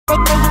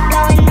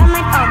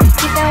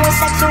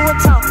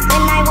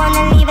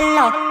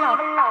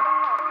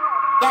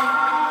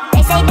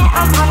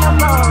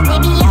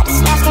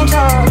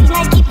control. These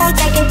nights keep on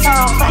taking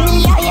toll. Find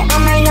me out here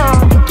on my own.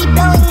 You keep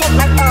blowing up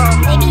my phone.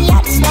 Maybe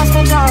I just lost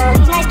control.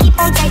 These nights keep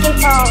on taking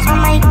toll. On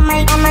my own.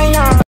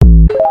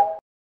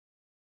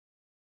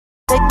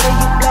 They know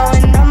you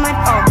blowing on my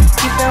phone,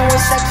 keeping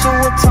with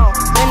sexual tone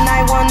when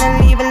I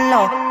wanna leave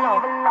alone.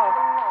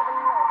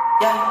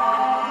 Yeah.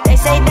 They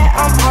say that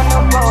I'm on the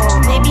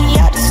road. Maybe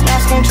I just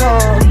lost control.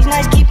 These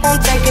nights keep on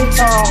taking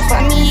toll.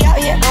 Find me out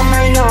here on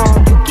my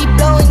own. You keep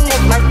blowing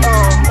up my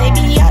phone.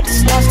 Maybe I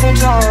just lost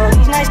control.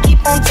 These nights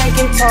keep on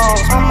taking toll.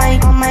 On my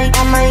own.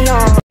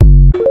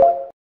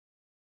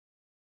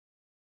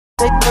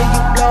 They know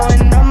you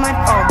blowing on my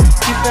phone,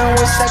 keeping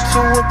with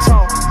sexual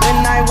tone when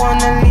I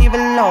wanna leave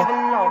alone.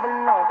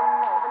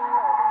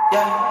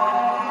 Yeah.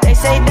 They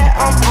say that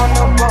I'm on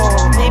the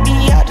road. Maybe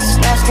I just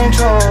lost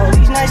control.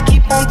 These nights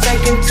keep on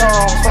taking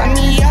toll. Find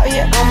me out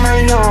here on my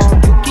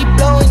own. You keep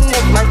blowing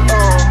up my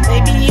phone.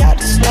 Maybe I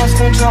just lost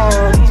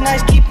control. These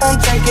nights keep on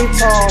taking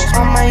toll.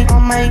 On my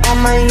own.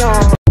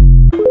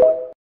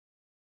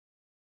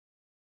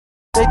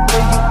 They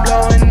know you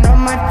blowing on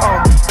my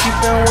phone,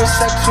 keeping with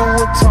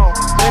sexual tone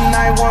when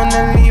I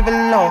wanna leave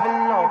alone.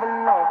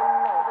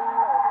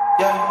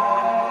 Yeah.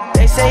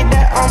 They say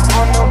that I'm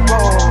on the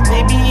road.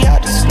 Maybe I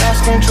just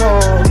lost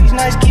control. These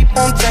nights keep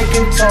on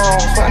taking toll.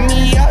 Find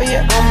me out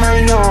here on my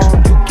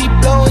own. You keep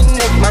blowing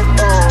up my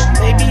phone.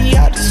 Maybe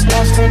I just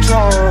lost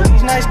control.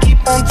 These nights keep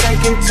on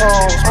taking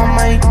toll. On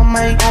my own.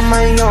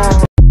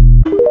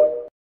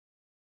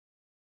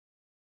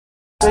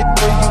 They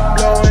know you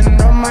blowing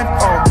on my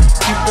phone,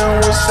 keeping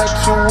with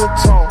sexual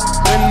tone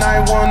when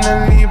I wanna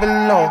leave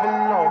alone.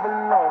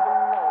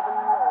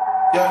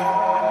 Yeah.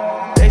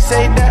 They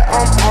say that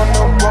I'm on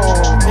the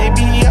road.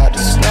 Maybe I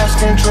just lost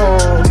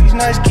control. These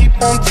nights keep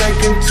on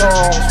taking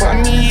toll.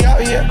 Find me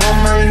out here on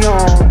my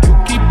own. You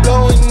keep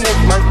blowing up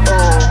my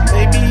phone.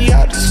 Maybe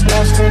I just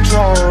lost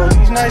control.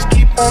 These nights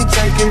keep on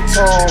taking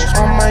toll.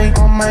 On my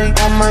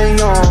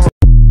own.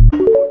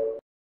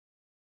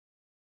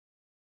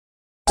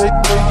 They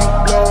know you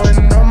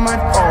blowing on my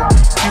phone,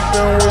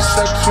 keeping with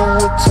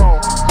sexual tone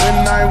when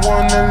I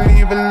wanna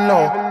leave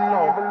alone.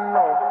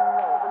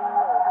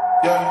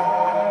 Yeah.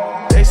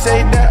 They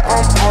say that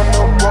I'm on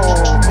the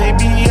road.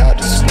 Maybe I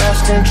just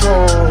lost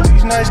control.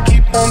 These nights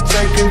keep on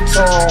taking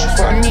toll.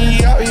 Find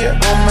me out here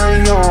on my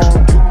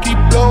own. You keep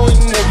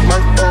blowing up my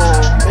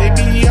phone.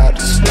 Maybe I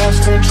just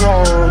lost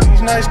control.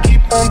 These nights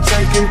keep on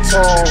taking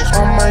toll.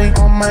 On my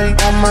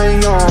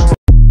own.